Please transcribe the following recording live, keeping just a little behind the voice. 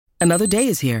Another day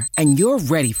is here, and you're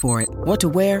ready for it. What to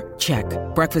wear? Check.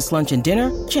 Breakfast, lunch, and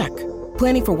dinner? Check.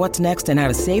 Planning for what's next and how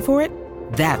to save for it?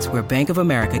 That's where Bank of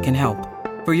America can help.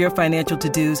 For your financial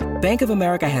to-dos, Bank of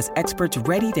America has experts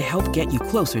ready to help get you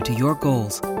closer to your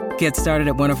goals. Get started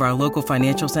at one of our local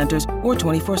financial centers or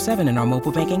 24/7 in our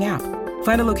mobile banking app.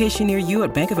 Find a location near you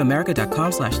at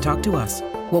bankofamerica.com/talktous.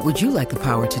 What would you like the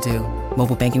power to do?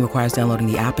 Mobile banking requires downloading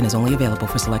the app and is only available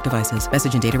for select devices.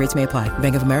 Message and data rates may apply.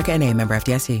 Bank of America N.A., member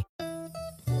FDIC.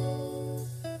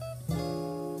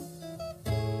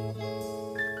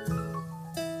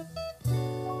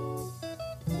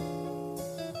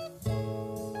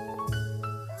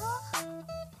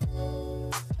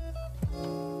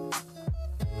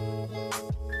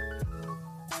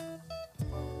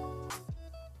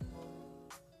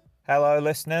 Hello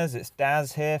listeners, it's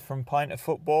Daz here from Pint of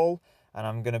Football, and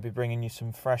I'm going to be bringing you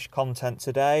some fresh content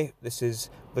today. This is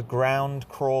the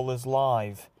Groundcrawlers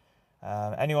Live.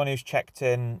 Anyone who's checked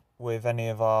in with any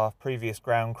of our previous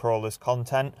Groundcrawlers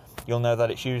content, you'll know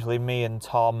that it's usually me and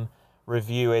Tom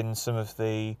reviewing some of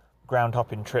the ground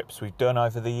hopping trips we've done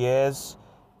over the years.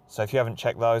 So if you haven't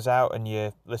checked those out and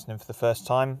you're listening for the first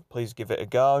time, please give it a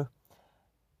go.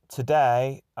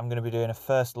 Today, I'm going to be doing a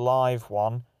first live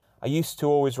one. I used to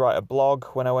always write a blog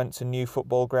when I went to new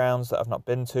football grounds that I've not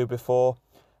been to before,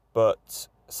 but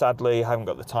sadly I haven't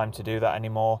got the time to do that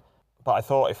anymore. But I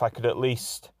thought if I could at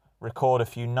least record a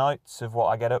few notes of what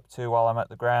I get up to while I'm at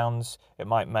the grounds, it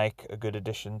might make a good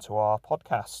addition to our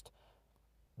podcast.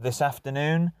 This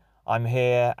afternoon, I'm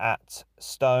here at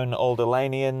Stone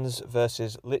Alderlanians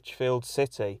versus Lichfield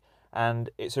City,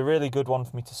 and it's a really good one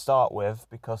for me to start with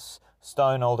because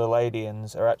Stone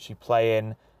Alderlanians are actually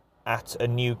playing at a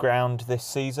new ground this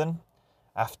season.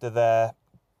 After their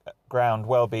ground,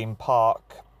 Wellbeing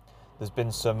Park, there's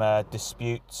been some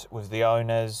dispute with the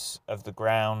owners of the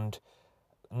ground.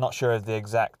 I'm not sure of the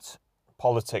exact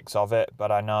politics of it,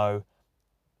 but I know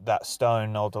that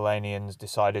Stone Alderlanians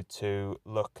decided to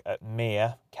look at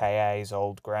Mere, KA's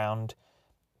old ground,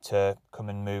 to come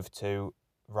and move to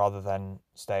rather than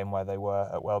staying where they were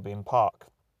at Wellbeing Park.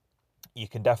 You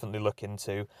can definitely look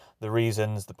into the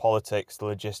reasons, the politics, the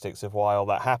logistics of why all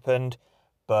that happened,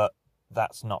 but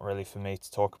that's not really for me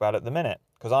to talk about at the minute,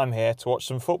 because I'm here to watch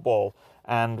some football,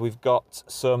 and we've got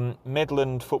some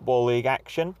Midland Football League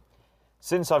action.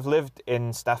 Since I've lived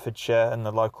in Staffordshire and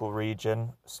the local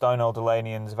region, Stone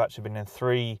Alderlanians have actually been in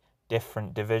 3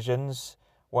 different divisions.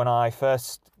 When I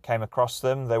first came across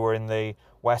them, they were in the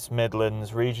West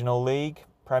Midlands Regional League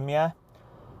Premier.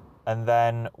 And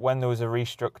then when there was a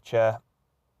restructure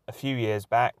a few years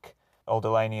back,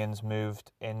 Alderlanians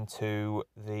moved into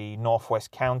the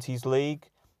Northwest Counties League,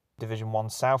 Division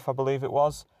 1 South, I believe it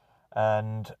was.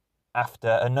 And after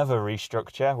another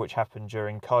restructure, which happened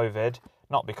during COVID,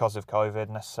 not because of COVID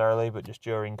necessarily, but just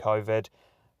during COVID,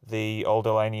 the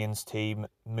Alderlanians team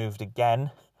moved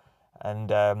again.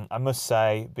 And I must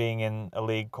say, being in a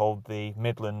league called the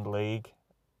Midland League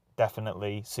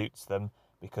definitely suits them,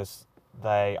 because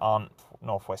they aren't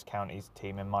Northwest Counties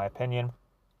team, in my opinion.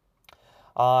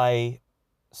 I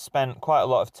spent quite a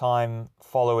lot of time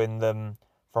following them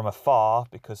from afar,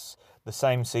 because the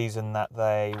same season that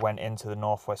they went into the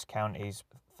Northwest Counties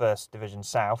First Division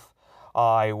South,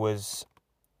 I was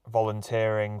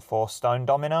volunteering for Stone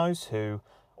Dominoes, who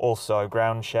also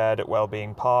ground shared at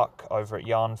Wellbeing Park over at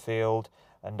Yarnfield,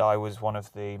 and I was one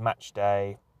of the match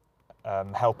day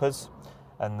helpers,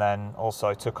 and then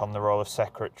also took on the role of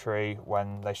secretary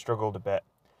when they struggled a bit.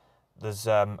 There's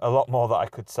a lot more that I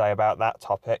could say about that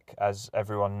topic. As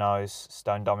everyone knows,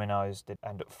 Stone Dominoes did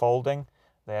end up folding.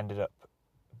 They ended up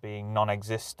being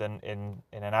non-existent in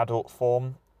an adult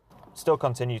form. Still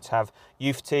continue to have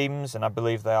youth teams, and I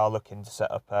believe they are looking to set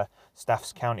up a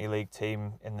Staffs County League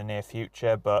team in the near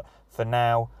future. But for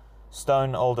now,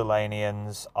 Stone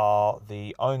Alderlanians are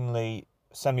the only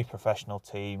semi-professional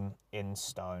team in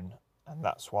Stone, and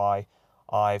that's why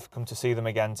I've come to see them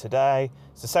again today.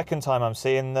 It's the second time I'm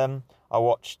seeing them. I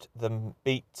watched them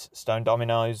beat Stone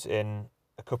Dominoes in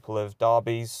a couple of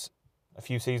derbies a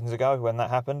few seasons ago when that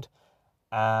happened.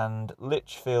 And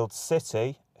Lichfield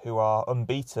City, who are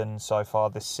unbeaten so far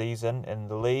this season in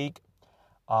the league,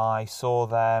 I saw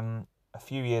them a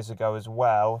few years ago as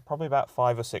well, probably about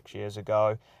 5 or 6 years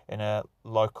ago, in a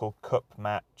local cup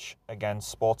match against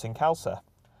Sporting Calcer,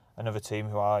 another team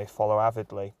who I follow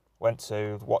avidly. Went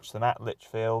to watch them at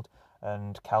Lichfield,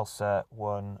 and Calcer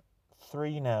won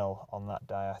 3-0 on that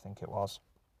day, I think it was.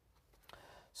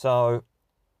 So,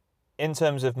 in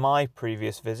terms of my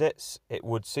previous visits, it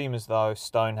would seem as though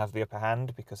Stone have the upper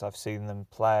hand, because I've seen them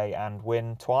play and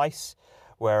win twice,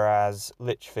 whereas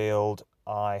Lichfield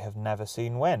I have never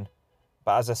seen win.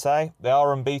 But as I say, they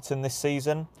are unbeaten this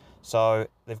season, so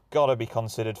they've got to be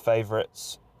considered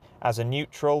favourites. As a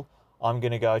neutral, I'm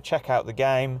going to go check out the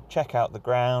game, check out the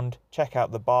ground, check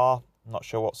out the bar. I'm not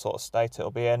sure what sort of state it'll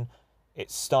be in.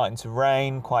 It's starting to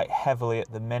rain quite heavily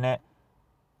at the minute.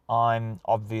 I'm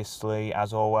obviously,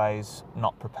 as always,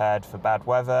 not prepared for bad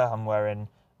weather. I'm wearing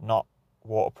not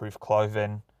waterproof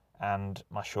clothing and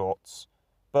my shorts.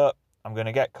 But I'm going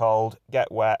to get cold,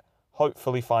 get wet,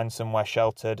 hopefully find somewhere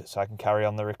sheltered so I can carry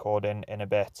on the recording in a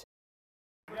bit.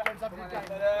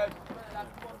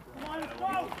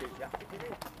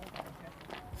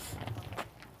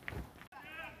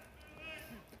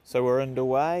 So we're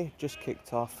underway, just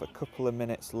kicked off a couple of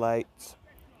minutes late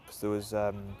because there was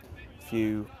a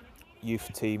few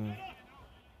youth team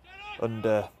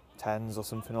under 10s or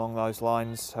something along those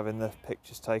lines having the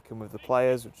pictures taken with the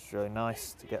players, which is really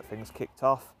nice to get things kicked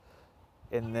off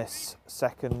in this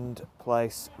second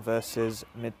place versus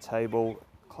mid-table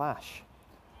clash.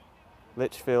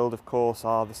 Lichfield, of course,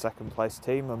 are the second place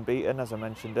team, unbeaten, as I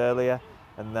mentioned earlier,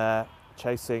 and they're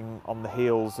chasing on the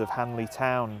heels of Hanley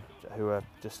Town, who are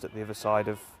just at the other side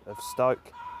of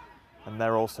Stoke, and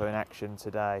they're also in action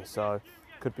today. So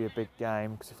it could be a big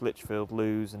game, because if Lichfield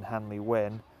lose and Hanley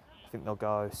win, I think they'll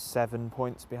go 7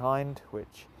 points behind,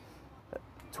 which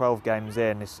 12 games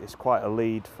in is quite a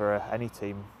lead for any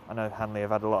team. I know Hanley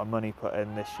have had a lot of money put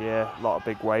in this year, a lot of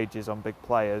big wages on big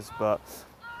players, but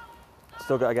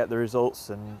still got to get the results,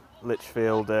 and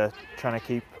Lichfield are trying to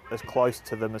keep as close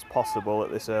to them as possible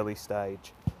at this early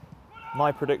stage.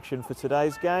 My prediction for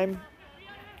today's game,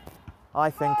 I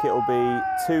think it'll be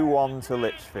 2-1 to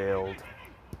Lichfield.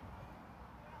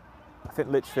 I think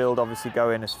Lichfield obviously go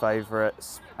in as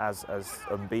favourites, as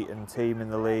unbeaten team in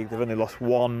the league. They've only lost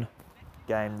one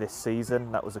game this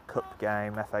season. That was a cup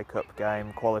game, FA Cup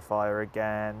game, qualifier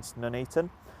against Nuneaton,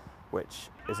 which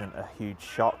isn't a huge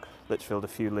shock. Lichfield a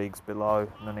few leagues below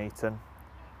Nuneaton,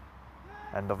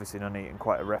 and obviously Nuneaton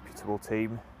quite a reputable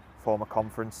team, former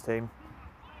conference team.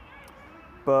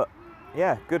 But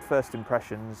yeah, good first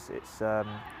impressions. It's a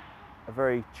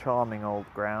very charming old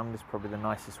ground, is probably the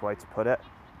nicest way to put it.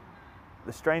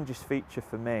 The strangest feature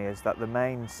for me is that the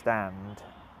main stand,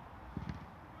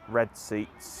 red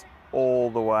seats all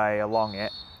the way along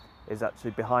it, is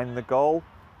actually behind the goal,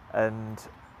 and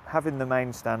having the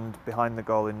main stand behind the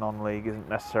goal in non-league isn't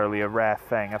necessarily a rare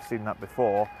thing. I've seen that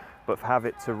before, but to have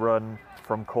it to run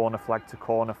from corner flag to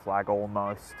corner flag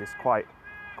almost is quite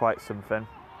something.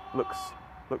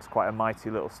 Looks quite a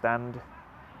mighty little stand.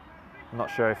 I'm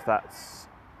not sure if that's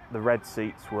the red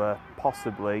seats were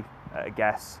possibly, at a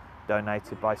guess,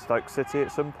 donated by Stoke City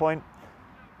at some point,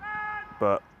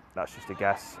 but that's just a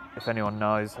guess. If anyone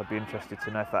knows, I'd be interested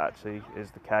to know if that actually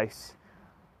is the case.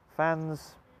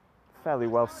 Fans fairly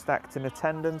well stacked in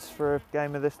attendance for a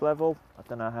game of this level. I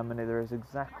don't know how many there is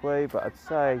exactly, but I'd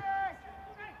say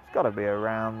it's got to be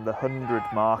around the 100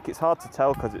 mark. It's hard to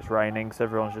tell because it's raining, so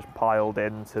everyone's just piled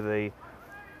into the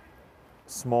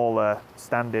smaller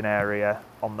standing area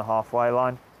on the halfway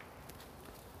line.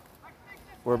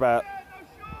 We're about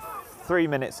 3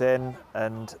 minutes in,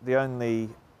 and the only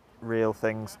real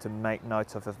things to make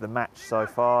note of the match so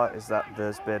far is that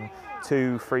there's been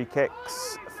 2 free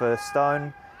kicks for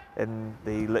Stone in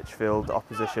the Lichfield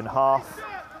opposition half.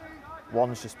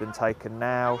 One's just been taken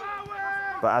now,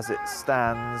 but as it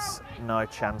stands, no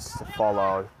chance to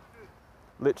follow.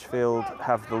 Lichfield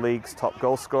have the league's top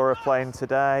goal scorer playing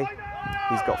today.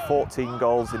 He's got 14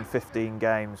 goals in 15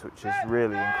 games, which is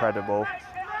really incredible.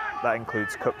 That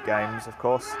includes cup games, of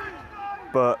course.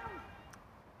 But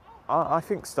I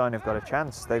think Stone have got a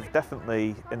chance. They've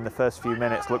definitely, in the first few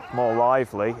minutes, looked more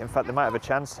lively. In fact, they might have a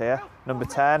chance here. Number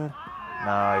 10,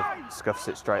 no, scuffs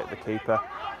it straight at the keeper.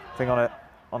 I think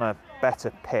on a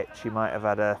better pitch, he might have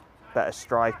had a better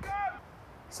strike.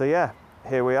 So yeah,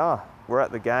 here we are. We're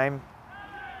at the game.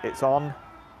 It's on.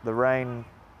 The rain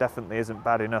definitely isn't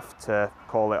bad enough to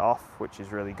call it off, which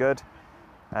is really good.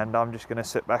 And I'm just going to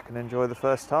sit back and enjoy the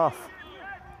first half.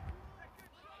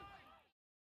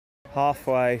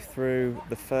 Halfway through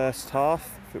the first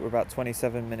half, I think we're about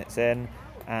 27 minutes in,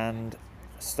 and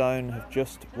Stone have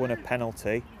just won a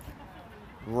penalty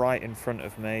right in front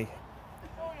of me.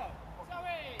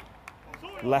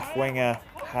 Left winger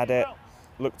had it,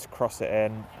 looked to cross it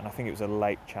in, and I think it was a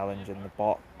late challenge in the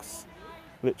box.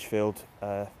 Lichfield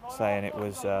saying it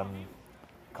was a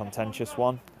contentious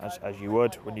one, as you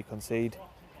would when you concede.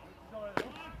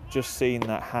 Just seen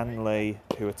that Hanley,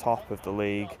 who are top of the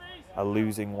league, are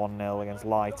losing 1-0 against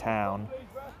Lye Town.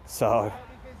 So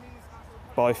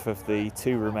both of the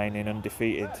 2 remaining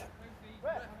undefeated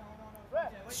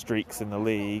streaks in the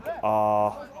league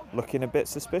are looking a bit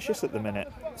suspicious at the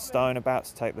minute. Stone about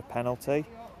to take the penalty,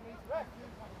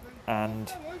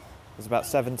 and there's about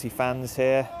 70 fans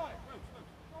here.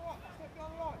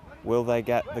 Will they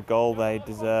get the goal they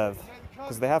deserve?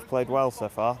 Because they have played well so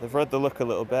far. They've read the look a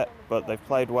little bit, but they've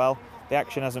played well. The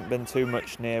action hasn't been too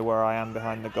much near where I am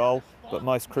behind the goal, but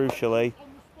most crucially,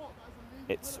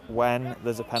 it's when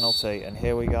there's a penalty, and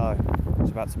here we go. It's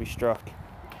about to be struck.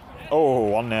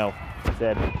 Oh, 1-0. It's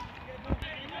in.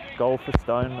 Goal for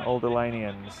Stone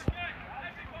Alderlanians.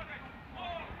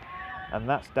 And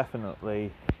that's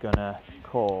definitely going to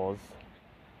cause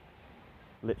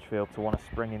Lichfield to want to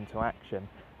spring into action.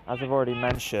 As I've already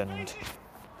mentioned,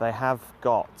 they have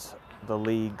got the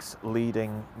league's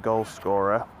leading goal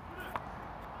scorer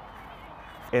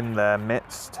in their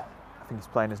midst. I think he's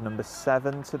playing as number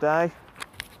 7 today,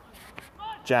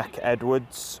 Jack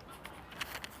Edwards.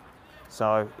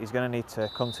 So he's going to need to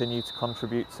continue to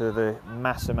contribute to the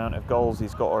mass amount of goals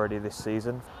he's got already this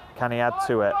season. Can he add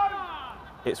to it?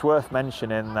 It's worth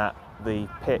mentioning that the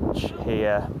pitch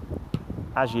here,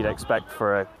 as you'd expect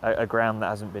for a ground that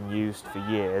hasn't been used for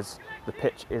years, the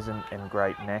pitch isn't in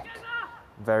great nick.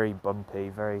 Very bumpy,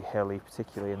 very hilly,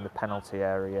 particularly in the penalty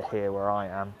area here where I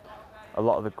am. A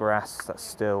lot of the grass that's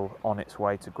still on its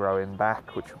way to growing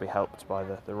back, which will be helped by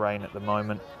the rain at the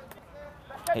moment.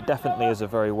 It definitely is a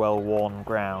very well-worn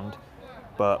ground,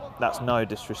 but that's no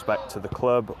disrespect to the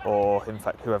club or, in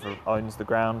fact, whoever owns the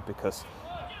ground, because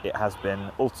it has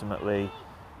been ultimately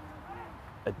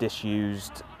a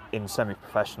disused in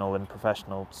semi-professional and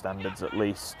professional standards at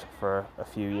least for a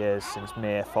few years since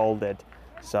Mere folded.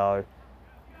 So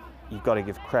you've got to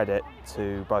give credit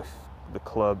to both the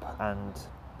club and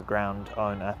the ground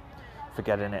owner for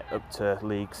getting it up to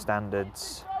league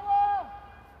standards.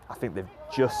 I think they've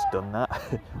just done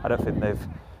that. I don't think they've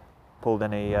pulled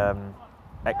any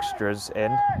extras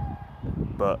in,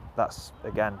 but that's,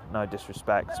 again, no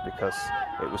disrespect, because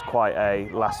it was quite a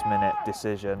last-minute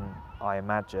decision, I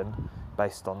imagine,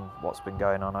 based on what's been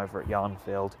going on over at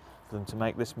Yarnfield, for them to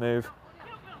make this move.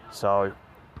 So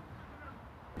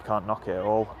you can't knock it at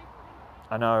all.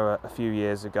 I know a few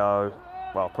years ago,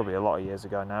 well, probably a lot of years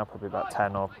ago now, probably about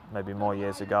 10 or maybe more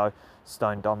years ago,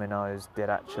 Stone Dominoes did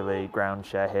actually ground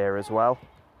share here as well.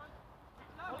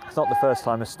 It's not the first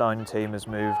time a Stone team has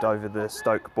moved over the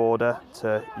Stoke border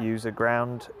to use a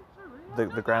ground, the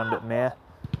ground at Mere,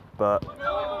 but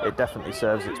it definitely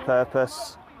serves its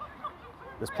purpose.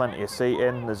 There's plenty of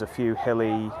seating. There's a few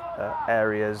hilly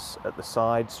areas at the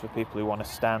sides for people who want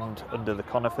to stand under the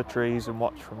conifer trees and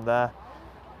watch from there.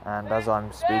 And as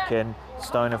I'm speaking,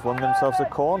 Stone have won themselves a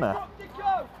corner.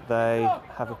 They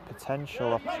have a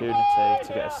potential opportunity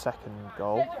to get a second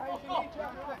goal.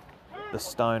 The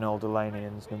Stone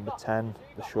Alderlanians, number 10,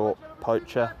 the short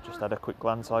poacher, just had a quick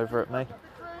glance over at me.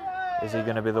 Is he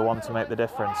going to be the one to make the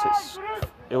difference?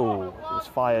 It was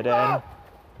fired in.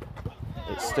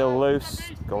 It's still loose.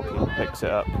 Goalkeeper picks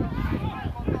it up.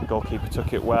 Goalkeeper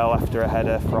took it well after a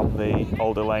header from the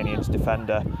Alderlanians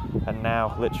defender, and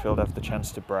now Lichfield have the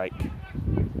chance to break.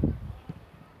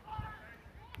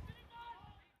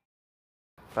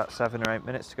 About 7 or 8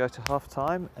 minutes to go to half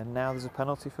time, and now there's a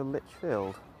penalty for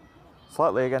Lichfield.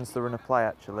 Slightly against the run of play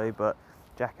actually, but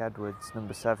Jack Edwards,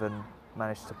 number 7,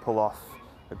 managed to pull off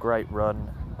a great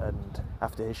run, and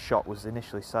after his shot was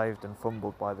initially saved and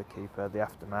fumbled by the keeper, the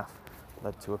aftermath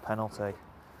led to a penalty.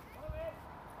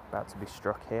 About to be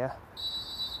struck here.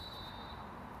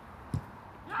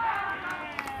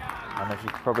 And as you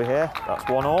can probably hear, that's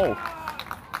 1-1.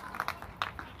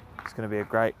 It's going to be a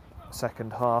great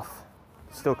second half.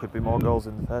 Still could be more goals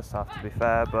in the first half, to be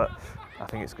fair, but I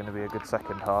think it's going to be a good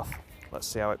second half. Let's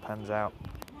see how it pans out.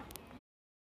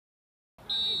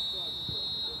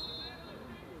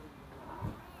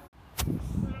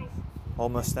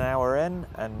 Almost an hour in,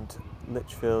 and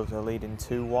Lichfield are leading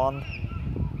 2-1.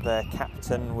 Their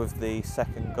captain with the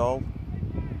second goal,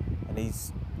 and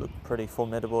he's looked pretty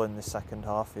formidable in the second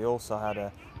half. He also had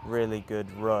a really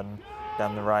good run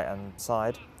down the right hand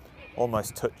side,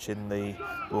 almost touching the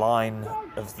line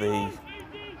of the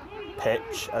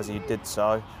pitch as he did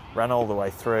so, ran all the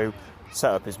way through, set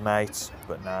up his mate,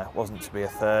 but no, it wasn't to be a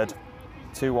third.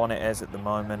 2-1 it is at the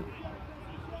moment.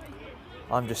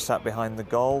 I'm just sat behind the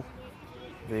goal.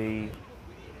 The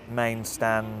main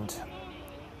stand,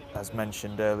 as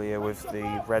mentioned earlier, with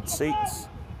the red seats.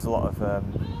 There's a lot of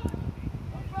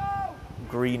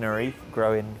greenery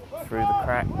growing through the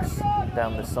cracks,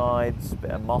 down the sides, a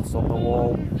bit of moss on the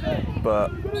wall,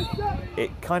 but it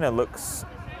kind of looks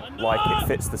like it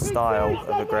fits the style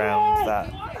of the ground that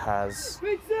has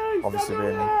obviously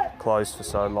been closed for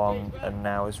so long and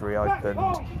now is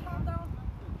reopened.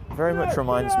 very much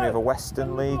reminds me of a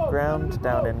Western League ground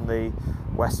down in the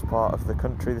west part of the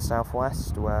country, the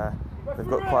southwest, where they've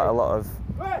got quite a lot of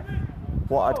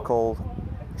what I'd call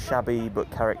shabby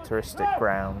but characteristic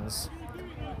grounds.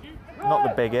 Not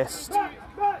the biggest,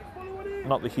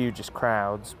 not the hugest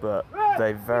crowds, but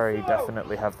they very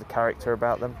definitely have the character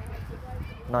about them.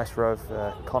 Nice row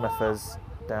of conifers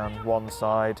down one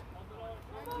side,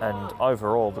 and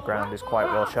overall the ground is quite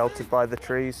well sheltered by the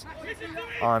trees.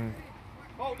 I'm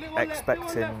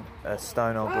expecting a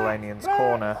Stone Albanians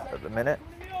corner at the minute.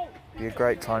 Be a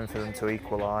great time for them to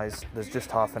equalise. There's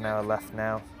just half an hour left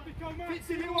now.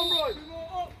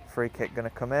 Free kick going to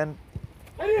come in.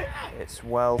 It's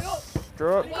well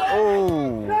struck.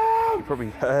 Oh, you probably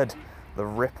heard the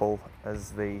ripple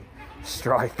as the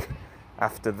strike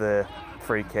after the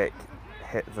free kick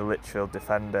hit the Lichfield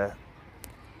defender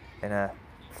in a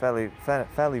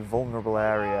fairly vulnerable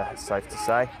area, it's safe to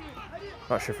say.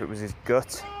 Not sure if it was his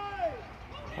gut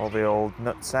or the old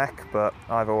nutsack, but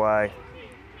either way,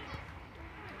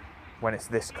 when it's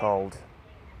this cold,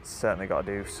 it's certainly got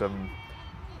to do some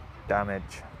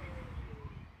damage.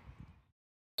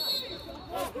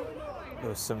 There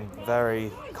was some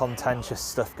very contentious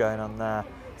stuff going on there.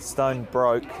 Stone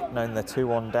broke, knowing they're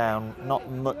 2-1 down,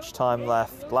 not much time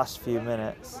left, last few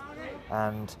minutes,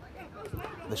 and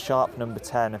the sharp number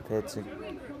 10 appeared to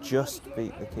just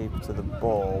beat the keeper to the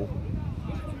ball,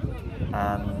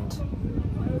 and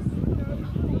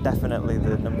definitely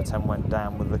the number 10 went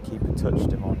down whether the keeper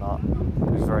touched him or not.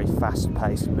 It was a very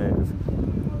fast-paced move.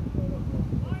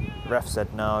 Ref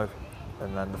said no,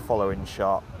 and then the following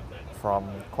shot from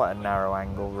quite a narrow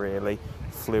angle really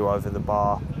flew over the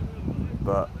bar,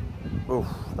 but oof,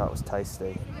 that was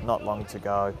tasty. Not long to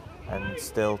go, and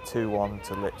still 2-1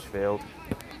 to Lichfield.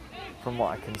 From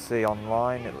what I can see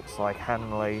online, it looks like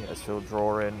Hanley are still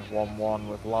drawing 1-1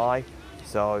 with Lye,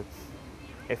 so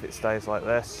if it stays like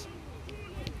this,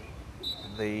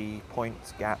 the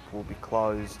points gap will be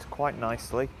closed quite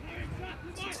nicely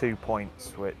to 2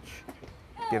 points, which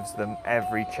gives them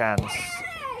every chance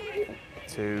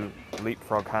to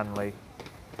leapfrog Hanley.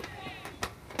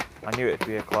 I knew it'd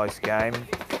be a close game.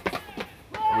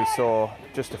 We saw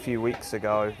just a few weeks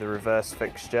ago the reverse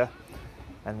fixture,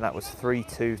 and that was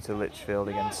 3-2 to Lichfield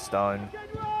against Stone,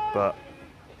 but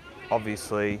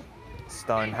obviously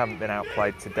Stone haven't been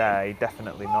outplayed today,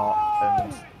 definitely not,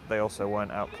 and they also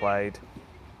weren't outplayed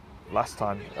last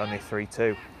time, only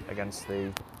 3-2 against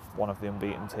one of the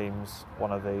unbeaten teams,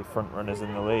 one of the front runners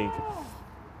in the league.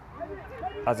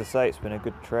 As I say, it's been a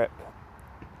good trip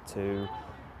to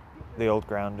the old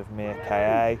ground of Mere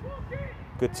KA.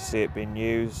 Good to see it being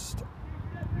used.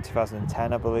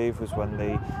 2010, I believe, was when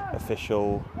the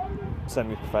official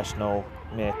semi-professional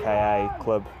Mere KA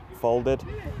club folded,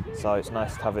 so it's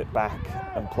nice to have it back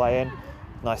and playing.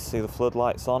 Nice to see the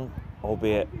floodlights on,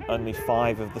 albeit only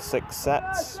 5 of the 6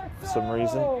 sets for some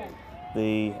reason.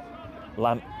 The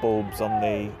lamp bulbs on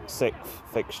the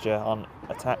 6th fixture aren't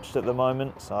attached at the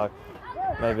moment, so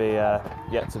maybe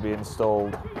yet to be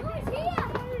installed.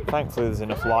 Thankfully there's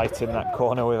enough light in that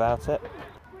corner without it.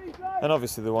 And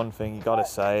obviously the one thing you got to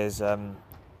say is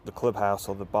the clubhouse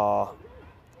or the bar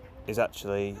is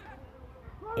actually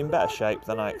in better shape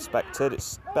than I expected.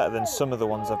 It's better than some of the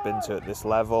ones I've been to at this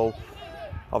level.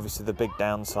 Obviously the big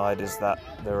downside is that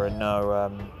there are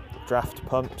no draft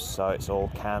pumps, so it's all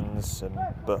cans and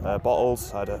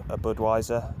bottles. I had a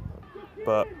Budweiser,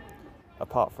 but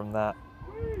apart from that,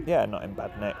 yeah, not in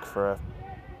bad nick for a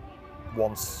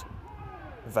once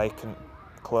vacant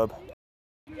club.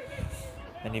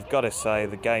 And you've got to say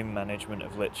the game management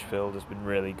of Lichfield has been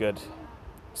really good.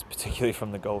 It's particularly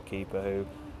from the goalkeeper, who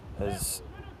has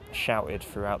shouted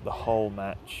throughout the whole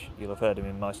match. You'll have heard him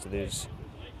in most of these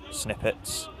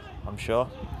snippets, I'm sure.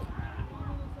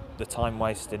 The time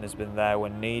wasting has been there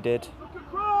when needed.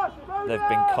 They've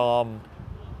been calm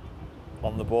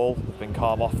on the ball, they've been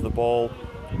calm off the ball.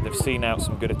 They've seen out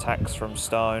some good attacks from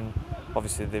Stone.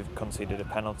 Obviously they've conceded a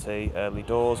penalty early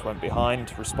doors, went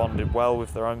behind, responded well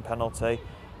with their own penalty,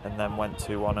 and then went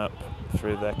 2-1 up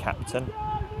through their captain.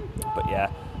 But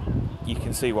yeah, you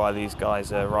can see why these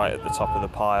guys are right at the top of the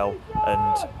pile,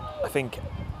 and I think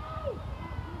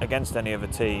against any other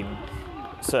team,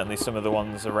 certainly some of the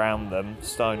ones around them,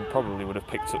 Stone probably would have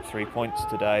picked up 3 points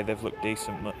today. They've looked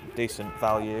decent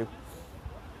value.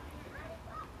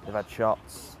 They've had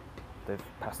shots, they've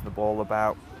passed the ball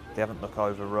about. They haven't looked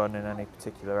overrun in any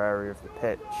particular area of the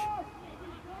pitch.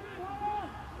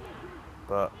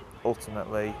 But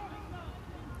ultimately,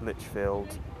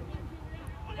 Lichfield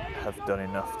have done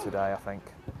enough today, I think.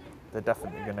 They're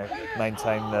definitely going to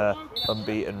maintain their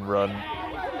unbeaten run.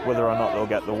 Whether or not they'll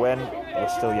get the win, we're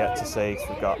still yet to see.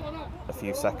 We've got a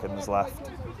few seconds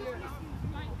left.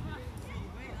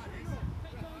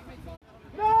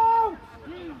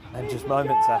 And just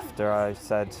moments after I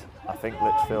said, I think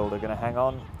Lichfield are going to hang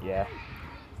on, yeah,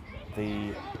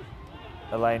 the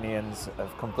Elenians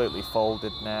have completely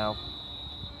folded now.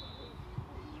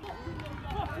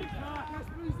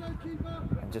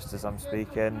 And just as I'm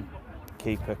speaking,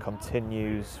 keeper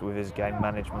continues with his game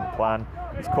management plan.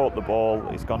 He's caught the ball,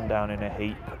 he's gone down in a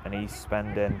heap, and he's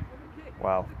spending,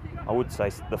 well, I would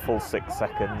say the full 6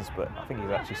 seconds, but I think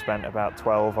he's actually spent about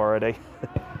 12 already.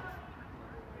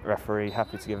 Referee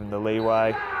happy to give him the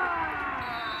leeway.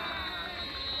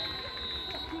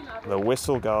 The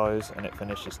whistle goes and it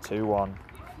finishes 2-1.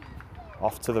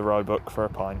 Off to the Roebuck for a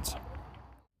pint.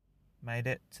 Made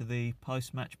it to the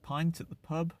post-match pint at the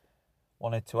pub.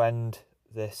 Wanted to end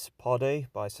this poddy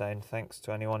by saying thanks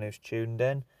to anyone who's tuned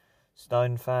in.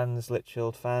 Stone fans,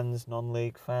 Lichfield fans,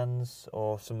 non-league fans,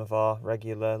 or some of our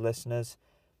regular listeners.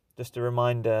 Just a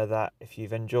reminder that if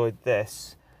you've enjoyed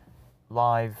this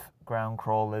live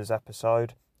Groundcrawlers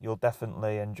episode, you'll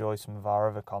definitely enjoy some of our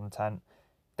other content.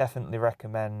 Definitely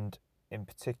recommend, in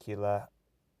particular,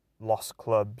 Lost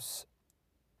Clubs.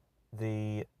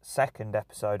 The second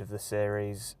episode of the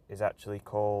series is actually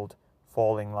called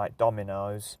Falling Like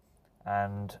Dominoes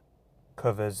and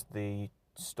covers the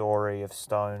story of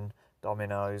Stone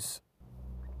Dominoes.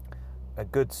 A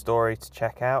good story to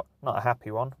check out. Not a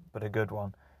happy one, but a good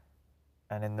one.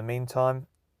 And in the meantime,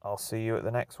 I'll see you at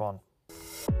the next one.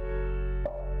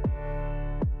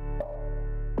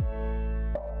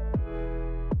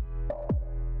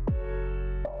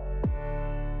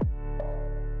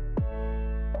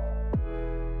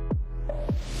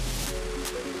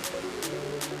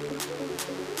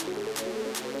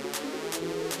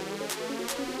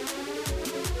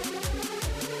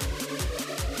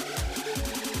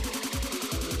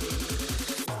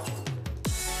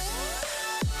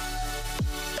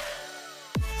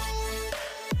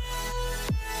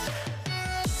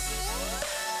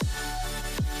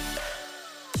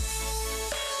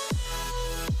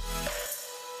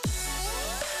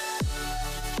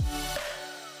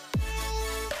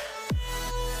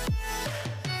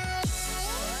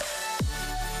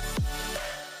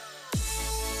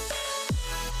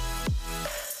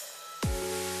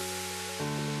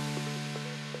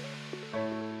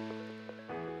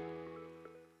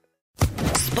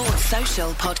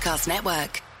 Social Podcast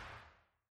Network.